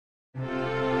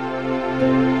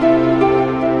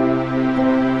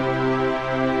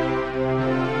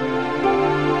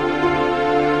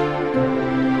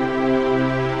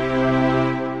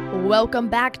Welcome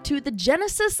back to the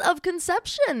Genesis of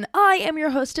Conception. I am your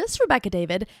hostess, Rebecca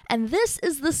David, and this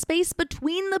is the space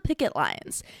between the picket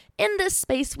lines. In this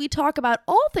space, we talk about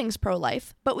all things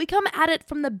pro-life, but we come at it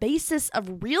from the basis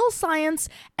of real science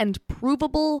and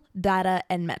provable data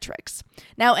and metrics.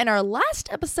 Now, in our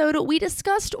last episode, we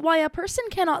discussed why a person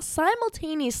cannot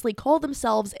simultaneously call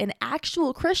themselves an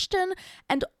actual Christian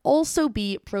and also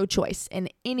be pro-choice in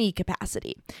any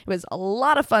capacity. It was a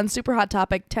lot of fun, super hot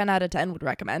topic, 10 out of 10 would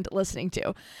recommend listening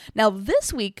to. Now,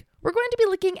 this week, we're going to be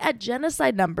looking at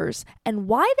genocide numbers and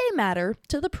why they matter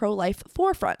to the pro-life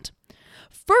forefront.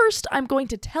 First, I'm going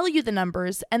to tell you the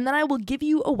numbers, and then I will give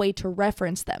you a way to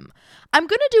reference them. I'm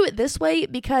going to do it this way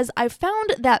because I've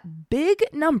found that big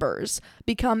numbers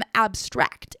become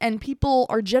abstract, and people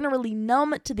are generally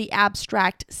numb to the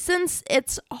abstract since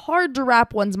it's hard to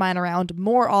wrap one's mind around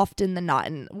more often than not,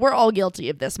 and we're all guilty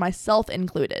of this, myself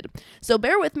included. So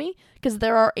bear with me, because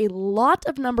there are a lot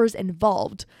of numbers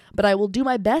involved, but I will do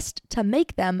my best to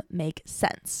make them make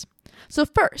sense. So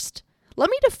first, let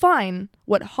me define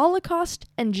what Holocaust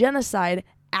and genocide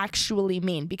actually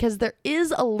mean, because there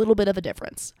is a little bit of a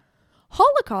difference.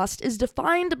 Holocaust is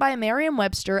defined by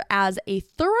Merriam-Webster as a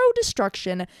thorough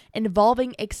destruction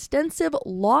involving extensive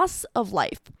loss of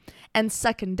life, and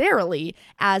secondarily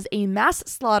as a mass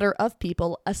slaughter of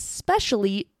people,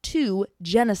 especially to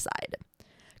genocide.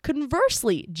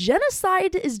 Conversely,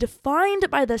 genocide is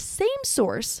defined by the same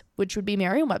source, which would be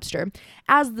Merriam-Webster,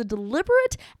 as the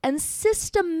deliberate and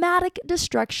systematic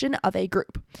destruction of a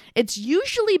group. It's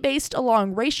usually based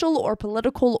along racial or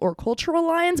political or cultural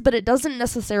lines, but it doesn't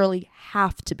necessarily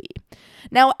have to be.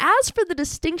 Now, as for the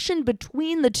distinction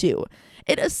between the two,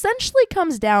 it essentially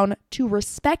comes down to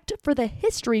respect for the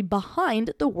history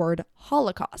behind the word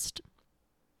Holocaust.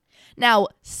 Now,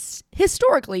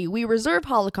 historically, we reserve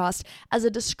Holocaust as a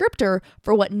descriptor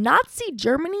for what Nazi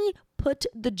Germany put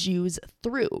the Jews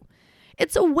through.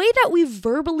 It's a way that we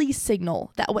verbally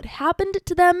signal that what happened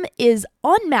to them is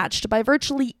unmatched by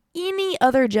virtually any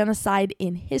other genocide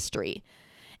in history.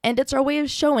 And it's our way of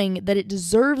showing that it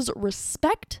deserves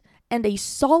respect and a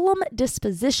solemn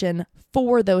disposition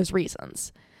for those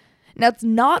reasons. Now, it's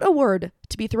not a word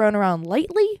to be thrown around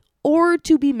lightly or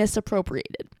to be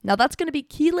misappropriated. Now, that's going to be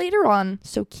key later on,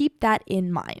 so keep that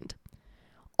in mind.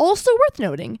 Also worth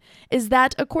noting is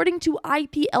that according to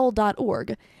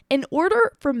IPL.org, in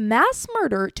order for mass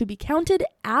murder to be counted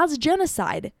as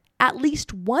genocide, at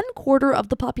least 1/4 of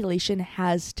the population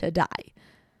has to die.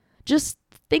 Just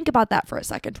think about that for a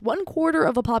second. 1/4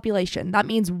 of a population, that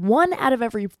means 1 out of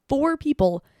every 4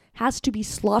 people has to be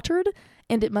slaughtered,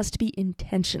 and it must be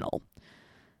intentional.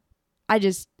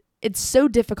 It's so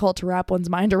difficult to wrap one's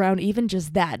mind around even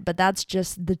just that, but that's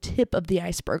just the tip of the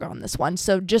iceberg on this one.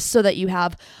 So just so that you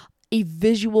have a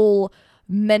visual,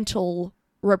 mental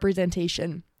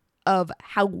representation of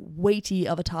how weighty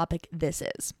of a topic this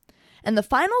is. And the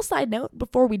final side note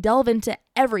before we delve into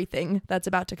everything that's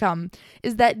about to come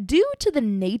is that due to the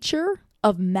nature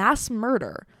of mass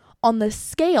murder on the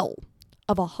scale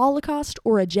of a Holocaust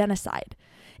or a genocide,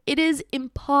 it is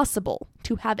impossible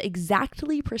to have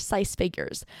exactly precise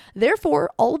figures.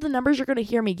 Therefore, all of the numbers you're going to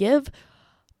hear me give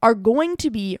are going to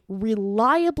be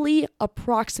reliably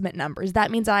approximate numbers.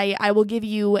 That means I will give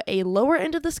you a lower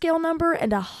end of the scale number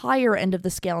and a higher end of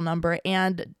the scale number,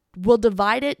 and we'll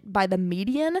divide it by the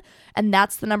median, and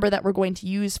that's the number that we're going to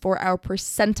use for our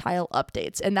percentile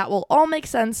updates, and that will all make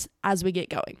sense as we get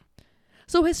going.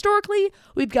 So historically,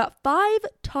 we've got 5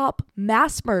 top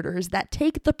mass murders that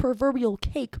take the proverbial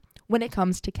cake when it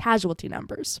comes to casualty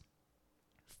numbers.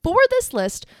 For this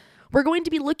list, we're going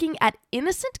to be looking at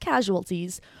innocent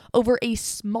casualties over a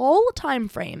small time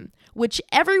frame, which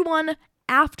everyone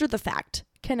after the fact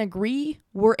can agree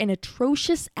were an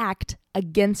atrocious act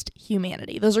against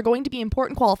humanity. Those are going to be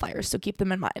important qualifiers, so keep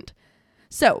them in mind.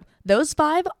 So, those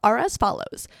 5 are as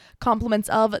follows, compliments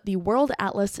of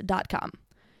theworldatlas.com.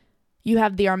 You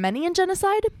have the Armenian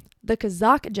genocide, the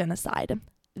Kazakh genocide,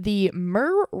 the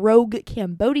Mer Rogue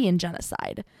Cambodian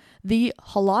genocide, the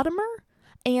Holodomor,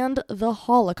 and the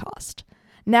Holocaust.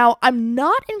 Now, I'm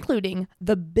not including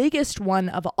the biggest one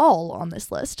of all on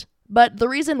this list, but the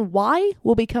reason why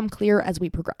will become clear as we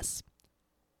progress.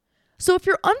 So if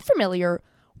you're unfamiliar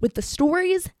with the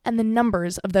stories and the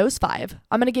numbers of those 5,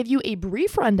 I'm going to give you a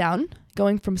brief rundown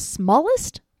going from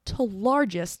smallest to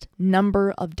largest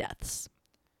number of deaths.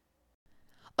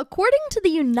 According to the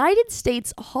United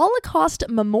States Holocaust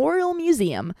Memorial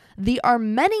Museum, the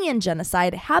Armenian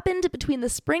genocide happened between the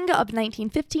spring of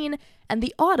 1915 and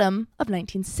the autumn of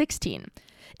 1916.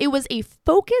 It was a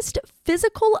focused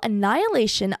physical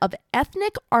annihilation of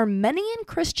ethnic Armenian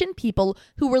Christian people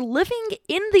who were living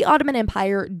in the Ottoman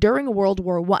Empire during World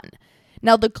War I.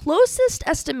 Now, the closest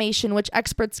estimation which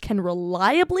experts can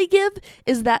reliably give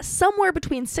is that somewhere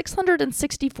between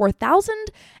 664,000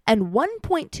 and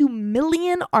 1.2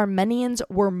 million Armenians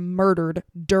were murdered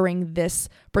during this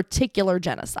particular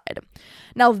genocide.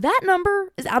 Now, that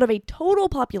number is out of a total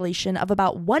population of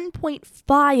about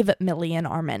 1.5 million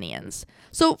Armenians.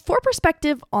 So, for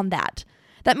perspective on that,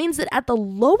 that means that at the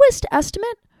lowest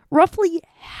estimate, roughly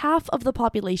half of the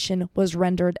population was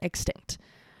rendered extinct.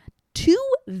 To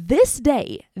this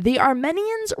day, the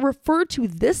Armenians refer to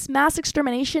this mass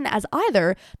extermination as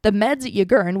either the Medz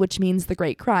Yagurn, which means the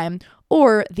great crime,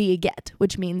 or the Eget,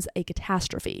 which means a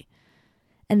catastrophe.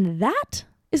 And that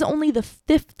is only the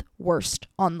 5th worst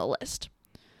on the list.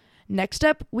 Next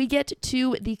up, we get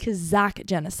to the Kazakh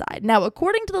genocide. Now,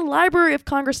 according to the Library of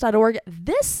Congress.org,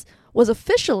 this was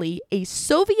officially a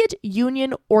Soviet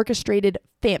Union orchestrated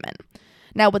famine.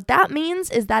 Now, what that means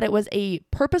is that it was a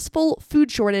purposeful food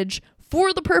shortage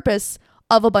for the purpose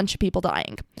of a bunch of people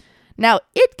dying. Now,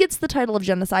 it gets the title of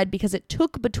genocide because it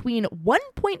took between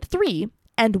 1.3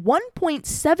 and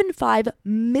 1.75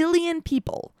 million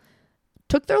people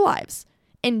took their lives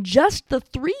in just the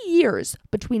 3 years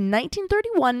between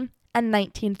 1931 and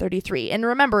 1933. And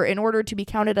remember, in order to be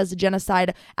counted as a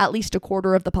genocide, at least a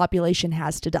quarter of the population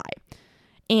has to die.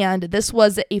 And this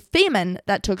was a famine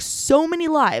that took so many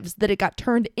lives that it got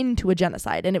turned into a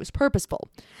genocide, and it was purposeful.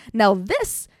 Now,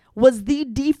 this was the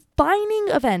defining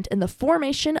event in the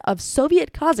formation of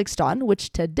Soviet Kazakhstan,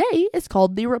 which today is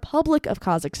called the Republic of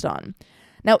Kazakhstan.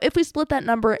 Now, if we split that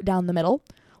number down the middle,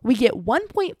 we get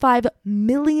 1.5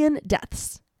 million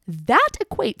deaths. That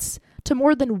equates to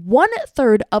more than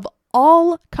 1/3 of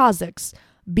all Kazakhs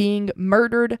being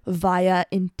murdered via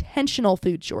intentional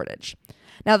food shortage.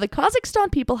 Now, the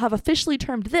Kazakhstan people have officially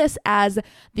termed this as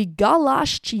the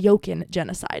Galash-Chyokin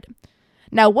genocide.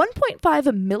 Now,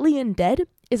 1.5 million dead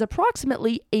is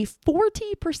approximately a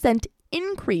 40%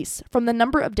 increase from the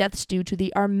number of deaths due to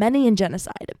the Armenian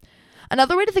genocide.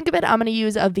 Another way to think of it, I'm going to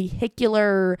use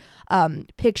vehicular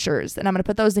pictures, and I'm going to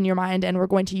put those in your mind, and we're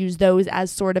going to use those as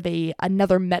sort of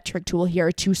another metric tool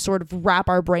here to sort of wrap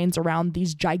our brains around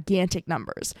these gigantic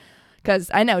numbers. Because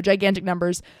I know gigantic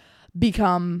numbers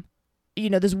become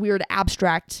this weird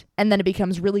abstract, and then it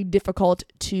becomes really difficult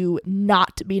to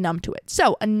not be numb to it.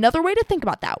 So another way to think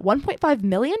about that, 1.5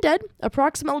 million dead,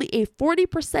 approximately a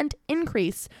 40%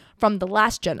 increase from the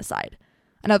last genocide.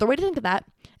 Another way to think of that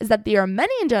is that the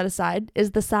Armenian genocide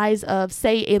is the size of,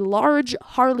 say, a large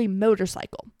Harley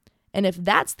motorcycle. And if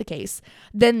that's the case,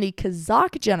 then the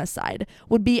Kazakh genocide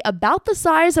would be about the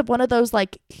size of one of those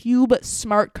cube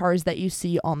smart cars that you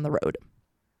see on the road.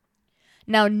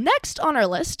 Now, next on our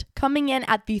list, coming in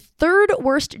at the 3rd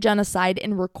worst genocide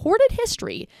in recorded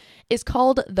history, is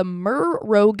called the Mer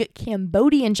Rog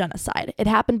Cambodian genocide. It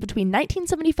happened between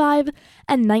 1975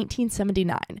 and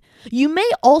 1979. You may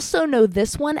also know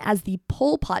this one as the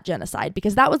Pol Pot genocide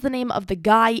because that was the name of the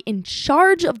guy in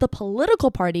charge of the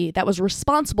political party that was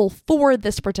responsible for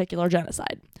this particular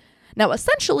genocide. Now,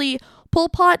 essentially, Pol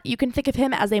Pot, you can think of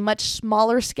him as a much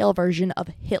smaller scale version of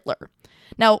Hitler.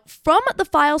 Now, from the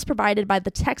files provided by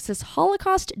the Texas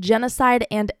Holocaust, Genocide,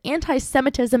 and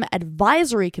Anti-Semitism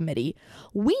Advisory Committee,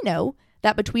 we know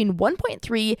that between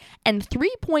 1.3 and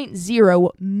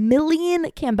 3.0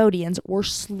 million Cambodians were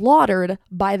slaughtered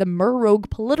by the Mer Rog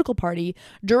political party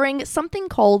during something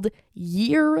called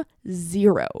Year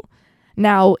Zero.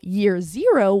 Now, Year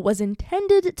Zero was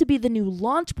intended to be the new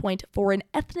launch point for an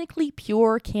ethnically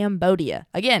pure Cambodia.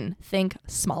 Again, think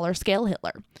smaller scale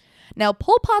Hitler. Now,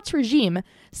 Pol Pot's regime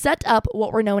set up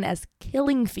what were known as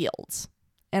killing fields.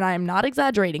 And I am not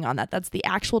exaggerating on that. That's the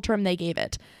actual term they gave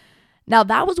it. Now,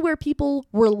 that was where people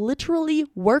were literally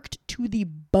worked to the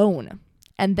bone.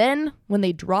 And then when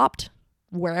they dropped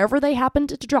wherever they happened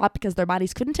to drop because their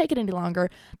bodies couldn't take it any longer,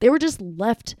 they were just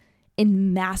left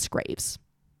in mass graves.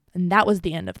 And that was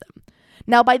the end of them.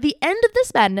 Now, by the end of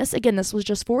this madness, again, this was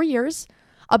just 4 years,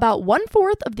 about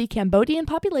 1/4 of the Cambodian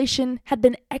population had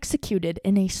been executed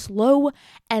in a slow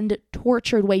and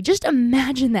tortured way. Just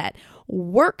imagine that.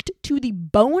 Worked to the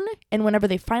bone, and whenever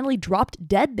they finally dropped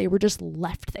dead, they were just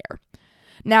left there.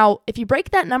 Now, if you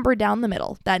break that number down the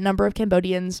middle, that number of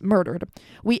Cambodians murdered,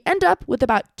 we end up with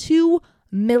about 2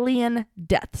 million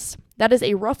deaths. That is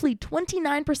a roughly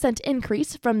 29%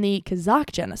 increase from the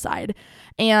Kazakh genocide.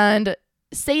 And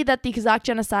say that the Kazakh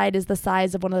genocide is the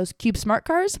size of one of those cube smart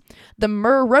cars, the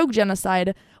Mur Rogue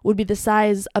genocide would be the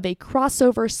size of a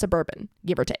crossover Suburban,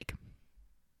 give or take.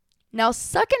 Now,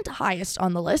 second highest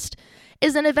on the list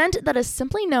is an event that is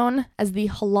simply known as the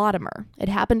Holodomor. It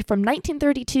happened from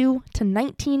 1932 to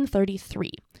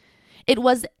 1933. It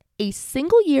was a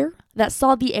single year that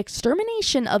saw the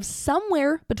extermination of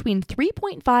somewhere between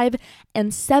 3.5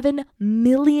 and 7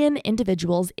 million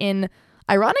individuals in,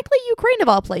 ironically, Ukraine of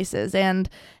all places. And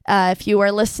if you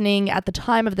are listening at the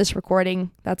time of this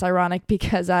recording, that's ironic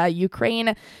because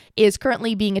Ukraine is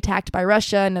currently being attacked by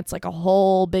Russia, and it's like a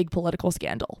whole big political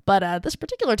scandal. But this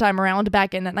particular time around,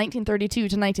 back in 1932 to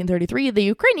 1933, the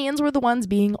Ukrainians were the ones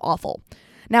being awful.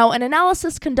 Now, an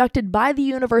analysis conducted by the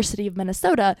University of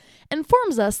Minnesota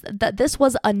informs us that this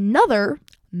was another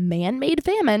man-made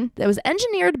famine that was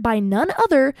engineered by none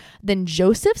other than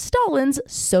Joseph Stalin's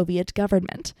Soviet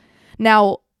government.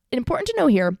 Now, important to know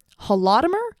here,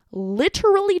 Holodomor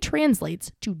literally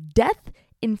translates to death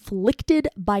inflicted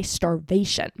by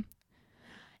starvation.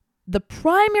 The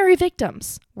primary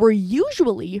victims were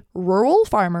usually rural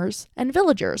farmers and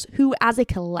villagers who, as a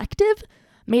collective,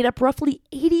 made up roughly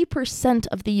 80%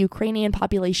 of the Ukrainian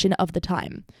population of the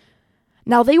time.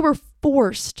 Now, they were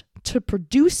forced to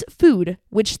produce food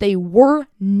which they were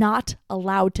not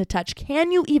allowed to touch.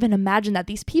 Can you even imagine that?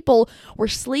 These people were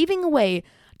slaving away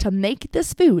to make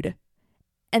this food,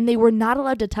 and they were not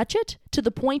allowed to touch it, to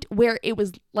the point where it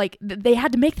was like they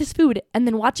had to make this food and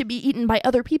then watch it be eaten by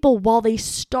other people while they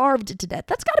starved to death.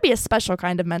 That's got to be a special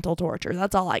kind of mental torture.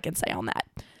 That's all I can say on that.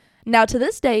 Now, to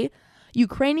this day,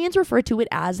 Ukrainians refer to it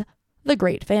as the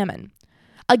Great Famine.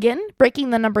 Again, breaking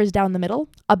the numbers down the middle,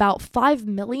 about 5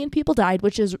 million people died,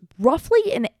 which is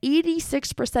roughly an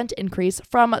 86% increase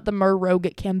from the Mur Rogue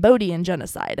Cambodian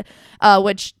genocide,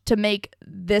 which, to make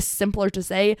this simpler to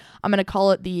say, I'm going to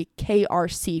call it the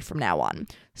KRC from now on.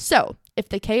 So, if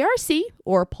the KRC,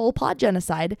 or Pol Pot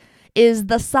genocide, is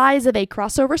the size of a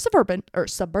crossover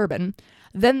Suburban,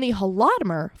 then the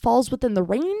Holodomor falls within the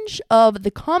range of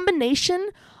the combination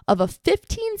of a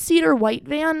 15-seater white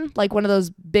van, like one of those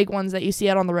big ones that you see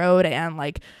out on the road and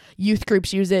like youth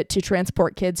groups use it to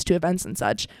transport kids to events and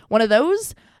such. One of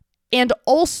those, and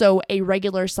also a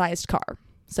regular-sized car.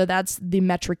 So that's the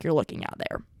metric you're looking at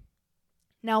there.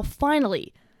 Now,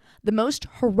 finally, the most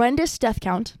horrendous death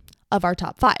count of our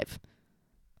top 5,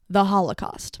 the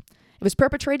Holocaust. It was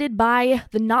perpetrated by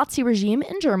the Nazi regime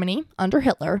in Germany under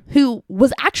Hitler, who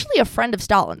was actually a friend of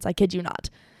Stalin's, I kid you not.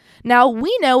 Now,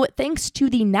 we know, thanks to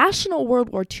the National World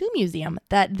War II Museum,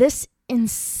 that this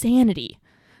insanity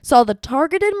saw the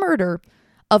targeted murder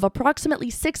of approximately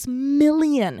 6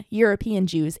 million European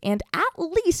Jews and at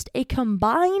least a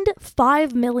combined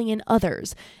 5 million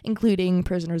others, including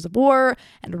prisoners of war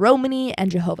and Romani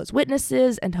and Jehovah's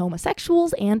Witnesses and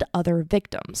homosexuals and other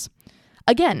victims.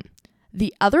 Again,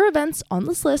 the other events on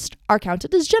this list are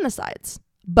counted as genocides,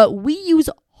 but we use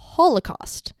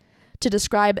Holocaust to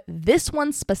describe this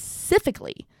one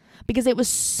specifically because it was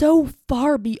so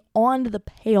far beyond the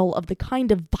pale of the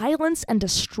kind of violence and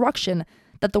destruction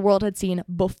that the world had seen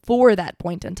before that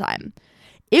point in time.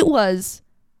 It was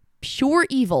pure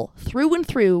evil through and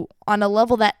through on a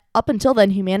level that up until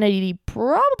then humanity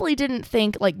probably didn't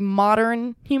think, like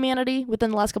modern humanity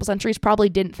within the last couple centuries probably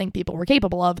didn't think people were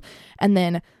capable of, and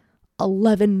then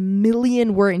 11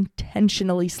 million were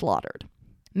intentionally slaughtered.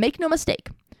 Make no mistake,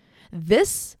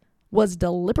 this was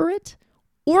deliberate,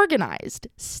 organized,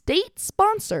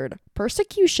 state-sponsored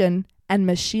persecution and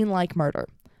machine-like murder.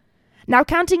 Now,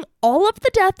 counting all of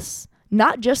the deaths,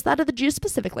 not just that of the Jews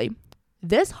specifically,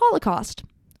 this Holocaust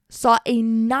saw a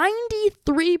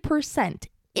 93%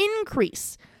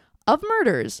 increase of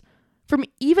murders from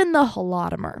even the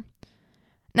Holodomor.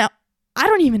 Now, I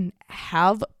don't even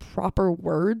have proper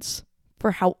words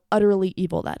for how utterly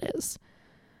evil that is.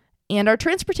 And our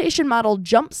transportation model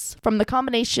jumps from the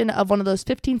combination of one of those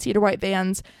 15-seater white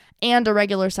vans and a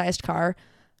regular-sized car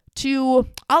to,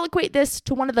 I'll equate this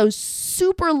to one of those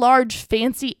super large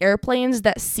fancy airplanes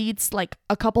that seats like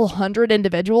a couple hundred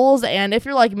individuals. And if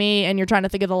you're like me and you're trying to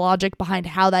think of the logic behind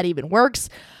how that even works,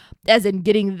 as in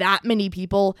getting that many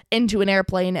people into an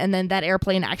airplane and then that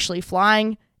airplane actually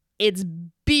flying, it's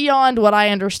beyond what I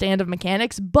understand of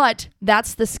mechanics, but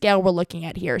that's the scale we're looking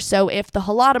at here. So if the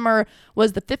Holodomor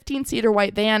was the 15-seater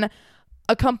white van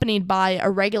accompanied by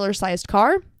a regular-sized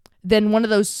car, then one of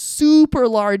those super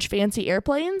large fancy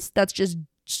airplanes that's just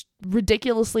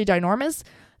ridiculously ginormous,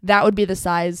 that would be the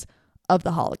size of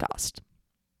the Holocaust.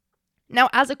 Now,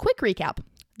 as a quick recap,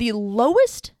 the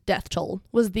lowest death toll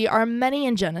was the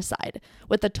Armenian genocide,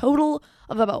 with a total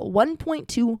of about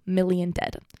 1.2 million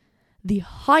dead. The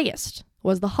highest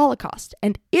was the Holocaust,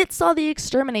 and it saw the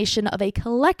extermination of a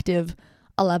collective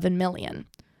 11 million.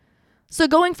 So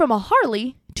going from a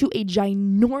Harley to a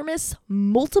ginormous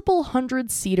multiple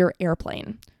hundred-seater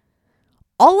airplane.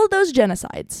 All of those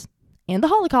genocides and the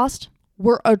Holocaust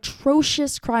were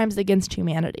atrocious crimes against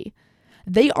humanity.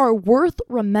 They are worth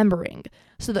remembering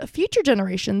so that future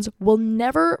generations will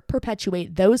never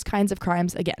perpetuate those kinds of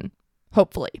crimes again,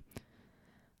 hopefully.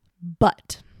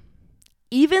 But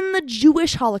even the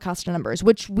Jewish Holocaust numbers,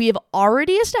 which we have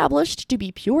already established to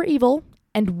be pure evil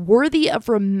and worthy of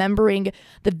remembering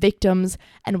the victims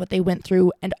and what they went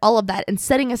through and all of that, and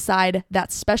setting aside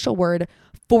that special word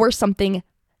for something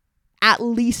at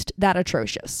least that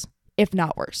atrocious, if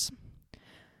not worse.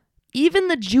 Even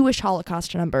the Jewish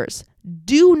Holocaust numbers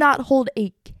do not hold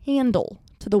a candle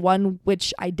to the one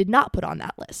which I did not put on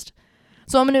that list.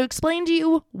 So I'm going to explain to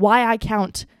you why I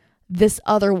count this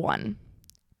other one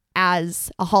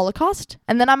as a Holocaust,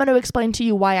 and then I'm going to explain to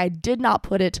you why I did not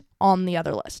put it on the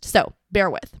other list. So bear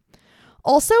with.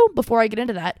 Also, before I get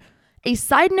into that, a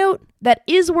side note that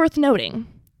is worth noting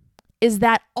is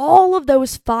that all of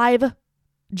those 5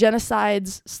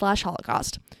 genocides /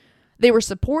 Holocaust, they were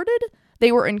supported,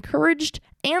 they were encouraged,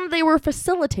 and they were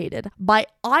facilitated by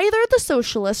either the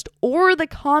Socialist or the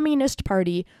Communist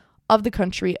Party of the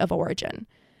country of origin.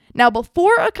 Now,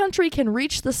 before a country can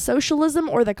reach the socialism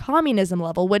or the communism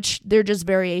level, which they're just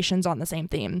variations on the same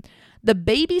theme, the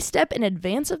baby step in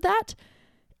advance of that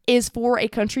is for a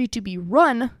country to be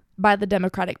run by the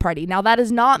Democratic Party. Now, that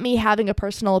is not me having a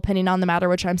personal opinion on the matter,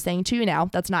 which I'm saying to you now.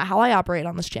 That's not how I operate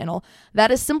on this channel.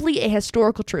 That is simply a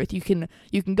historical truth. You can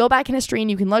go back in history and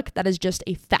you can look. That is just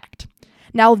a fact.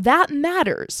 Now, that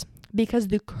matters because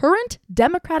the current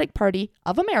Democratic Party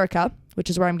of America, which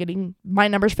is where I'm getting my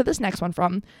numbers for this next one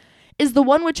from, is the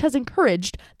one which has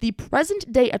encouraged the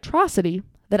present-day atrocity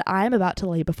that I am about to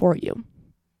lay before you.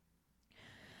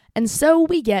 And so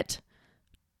we get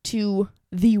to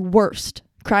the worst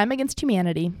crime against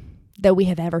humanity that we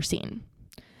have ever seen.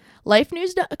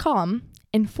 LifeNews.com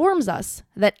informs us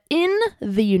that in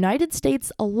the United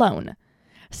States alone,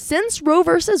 since Roe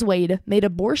v. Wade made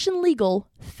abortion legal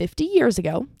 50 years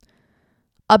ago,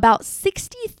 about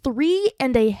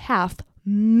 63.5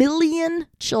 million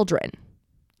children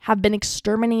have been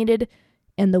exterminated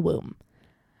in the womb.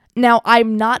 Now,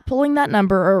 I'm not pulling that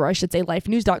number, or I should say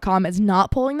LifeNews.com is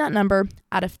not pulling that number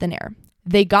out of thin air.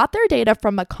 They got their data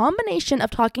from a combination of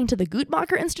talking to the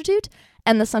Guttmacher Institute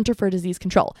and the Center for Disease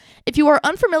Control. If you are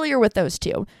unfamiliar with those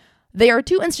two, they are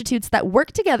two institutes that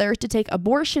work together to take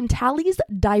abortion tallies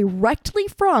directly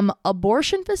from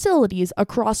abortion facilities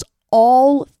across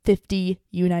all 50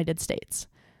 United States.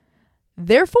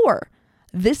 Therefore,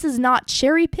 this is not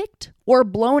cherry-picked or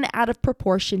blown out of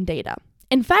proportion data.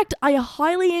 In fact, I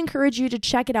highly encourage you to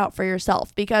check it out for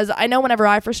yourself, because I know whenever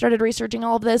I first started researching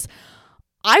all of this,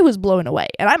 I was blown away,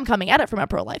 and I'm coming at it from a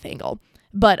pro-life angle.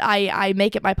 But I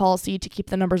make it my policy to keep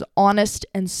the numbers honest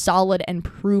and solid and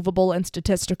provable and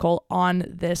statistical on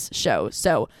this show.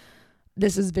 So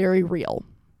this is very real.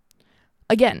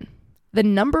 Again, the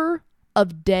number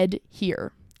of dead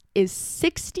here is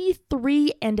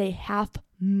 63.5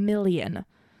 million.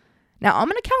 Now, I'm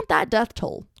going to count that death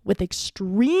toll with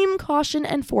extreme caution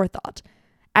and forethought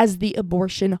as the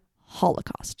abortion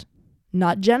Holocaust.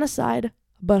 Not genocide,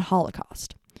 but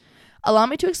Holocaust. Allow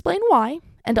me to explain why,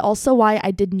 and also why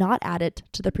I did not add it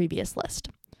to the previous list.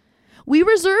 We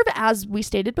reserve, as we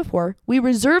stated before, we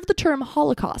reserve the term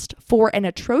Holocaust for an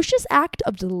atrocious act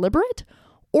of deliberate,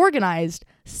 organized,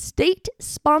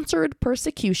 state-sponsored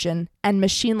persecution and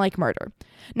machine-like murder.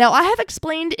 Now, I have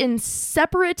explained in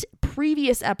separate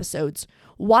previous episodes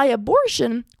why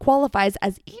abortion qualifies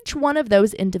as each one of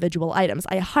those individual items.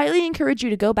 I highly encourage you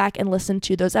to go back and listen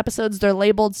to those episodes. They're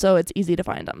labeled, so it's easy to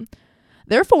find them.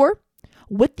 Therefore,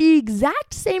 with the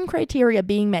exact same criteria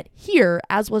being met here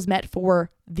as was met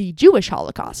for the Jewish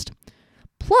Holocaust,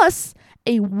 plus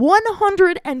a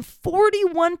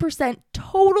 141%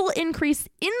 total increase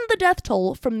in the death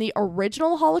toll from the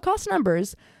original Holocaust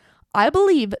numbers, I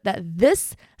believe that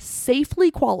this safely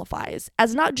qualifies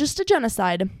as not just a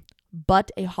genocide,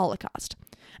 but a Holocaust.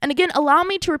 And again, allow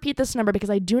me to repeat this number because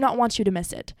I do not want you to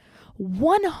miss it.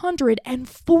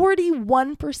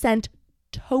 141%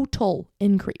 total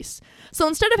increase. So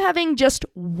instead of having just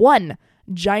one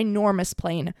ginormous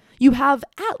plane, you have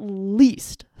at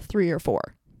least 3 or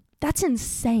 4. That's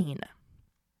insane.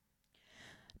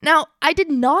 Now, I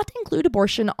did not include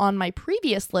abortion on my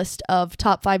previous list of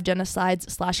top 5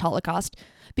 genocides / Holocaust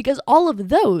because all of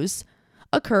those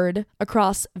occurred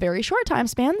across very short time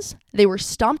spans. They were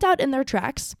stomped out in their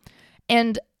tracks,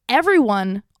 and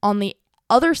everyone on the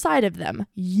other side of them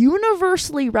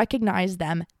universally recognize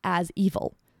them as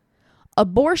evil.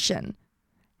 Abortion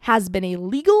has been a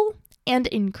legal and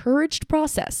encouraged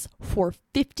process for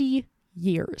 50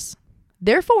 years.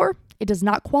 Therefore, it does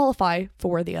not qualify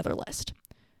for the other list.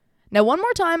 Now, one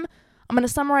more time, I'm going to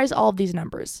summarize all of these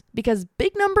numbers because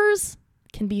big numbers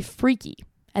can be freaky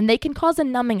and they can cause a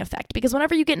numbing effect because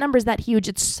whenever you get numbers that huge,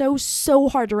 it's so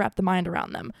hard to wrap the mind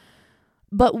around them.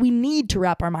 But we need to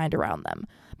wrap our mind around them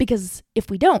because if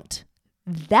we don't,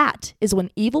 that is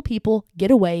when evil people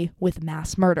get away with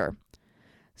mass murder.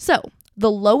 So,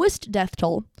 the lowest death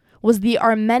toll was the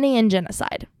Armenian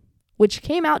Genocide, which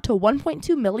came out to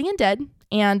 1.2 million dead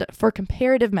and, for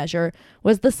comparative measure,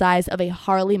 was the size of a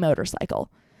Harley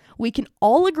motorcycle. We can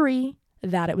all agree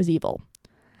that it was evil.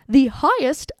 The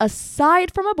highest,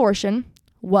 aside from abortion,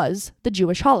 was the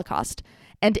Jewish Holocaust,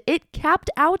 and it capped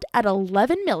out at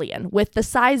 11 million, with the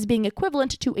size being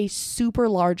equivalent to a super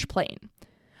large plane.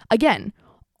 Again,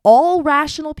 all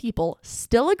rational people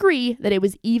still agree that it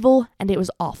was evil and it was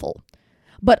awful.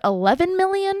 But 11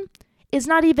 million is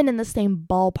not even in the same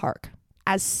ballpark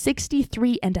as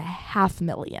 63.5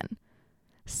 million.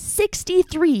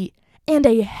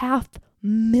 63.5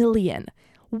 million.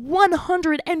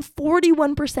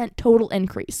 141% total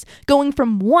increase, going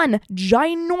from one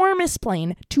ginormous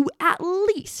plane to at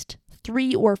least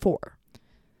 3 or 4.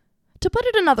 To put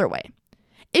it another way,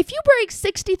 if you break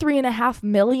 63.5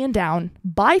 million down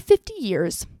by 50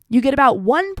 years, you get about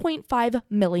 1.5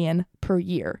 million per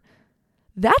year.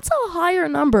 That's a higher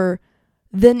number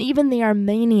than even the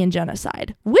Armenian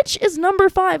Genocide, which is number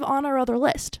 5 on our other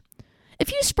list.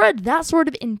 If you spread that sort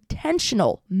of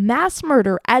intentional mass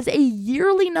murder as a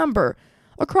yearly number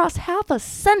across half a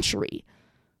century,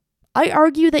 I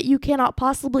argue that you cannot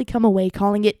possibly come away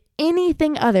calling it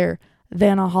anything other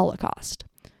than a Holocaust.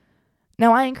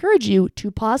 Now, I encourage you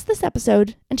to pause this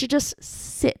episode and to just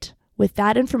sit with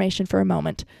that information for a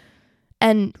moment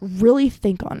and really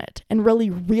think on it and really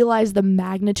realize the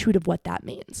magnitude of what that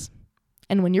means.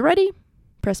 And when you're ready,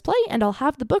 press play and I'll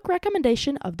have the book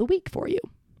recommendation of the week for you.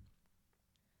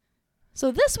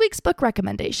 So this week's book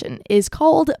recommendation is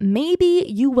called Maybe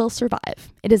You Will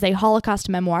Survive. It is a Holocaust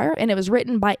memoir, and it was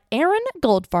written by Aaron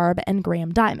Goldfarb and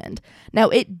Graham Diamond. Now,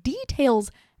 it details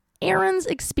Aaron's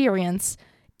experience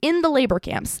in the labor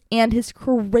camps and his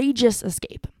courageous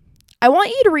escape. I want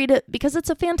you to read it because it's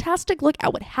a fantastic look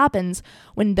at what happens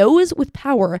when those with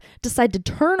power decide to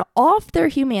turn off their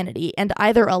humanity and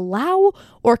either allow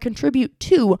or contribute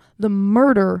to the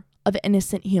murder of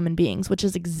innocent human beings, which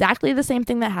is exactly the same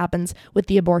thing that happens with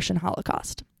the abortion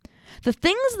Holocaust. The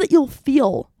things that you'll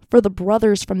feel for the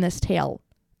brothers from this tale,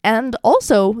 and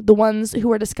also the ones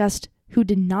who are discussed who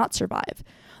did not survive,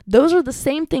 those are the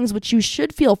same things which you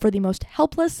should feel for the most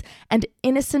helpless and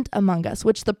innocent among us,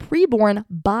 which the preborn,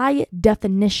 by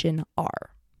definition, are.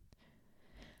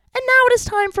 And now it is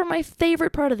time for my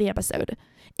favorite part of the episode.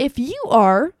 If you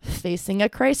are facing a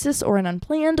crisis or an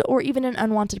unplanned or even an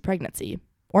unwanted pregnancy,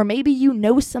 or maybe you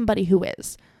know somebody who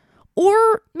is,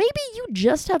 or maybe you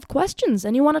just have questions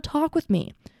and you want to talk with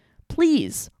me,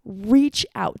 please reach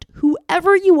out.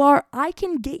 Whoever you are, I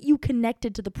can get you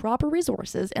connected to the proper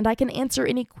resources and I can answer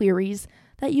any queries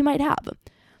that you might have.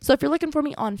 So if you're looking for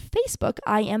me on Facebook,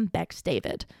 I am Bex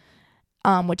David,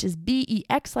 which is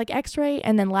B-E-X like X-ray,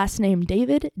 and then last name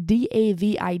David,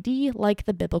 D-A-V-I-D, like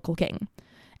the biblical king.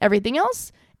 Everything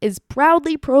else is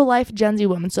proudly pro-life Gen Z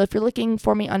woman. So if you're looking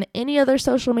for me on any other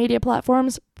social media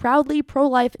platforms, proudly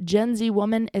pro-life Gen Z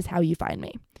woman is how you find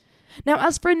me. Now,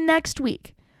 as for next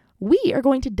week, we are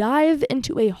going to dive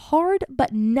into a hard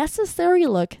but necessary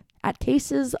look at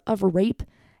cases of rape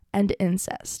and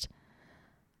incest.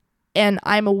 And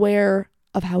I'm aware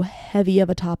of how heavy of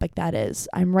a topic that is.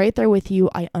 I'm right there with you.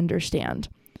 I understand.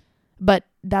 But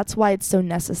that's why it's so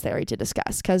necessary to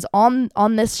discuss, because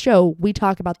on this show, we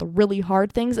talk about the really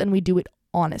hard things and we do it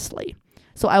honestly.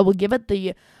 So I will give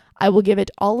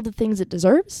it all of the things it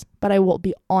deserves, but I will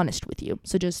be honest with you.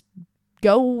 So just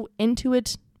go into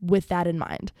it with that in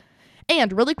mind.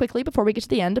 And really quickly, before we get to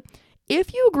the end,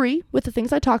 if you agree with the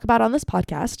things I talk about on this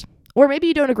podcast, or maybe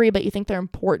you don't agree, but you think they're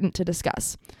important to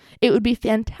discuss, it would be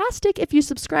fantastic if you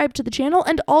subscribe to the channel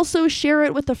and also share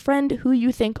it with a friend who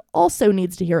you think also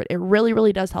needs to hear it. It really,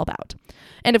 really does help out.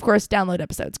 And of course, download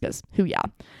episodes because who ya.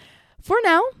 For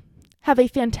now, have a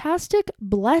fantastic,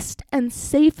 blessed, and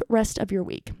safe rest of your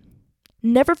week.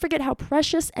 Never forget how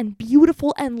precious and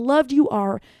beautiful and loved you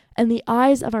are in the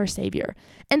eyes of our Savior.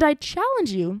 And I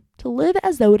challenge you to live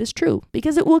as though it is true,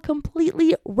 because it will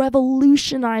completely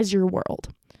revolutionize your world.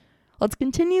 Let's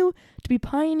continue to be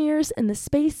pioneers in the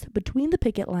space between the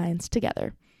picket lines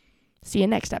together. See you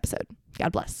next episode.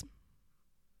 God bless.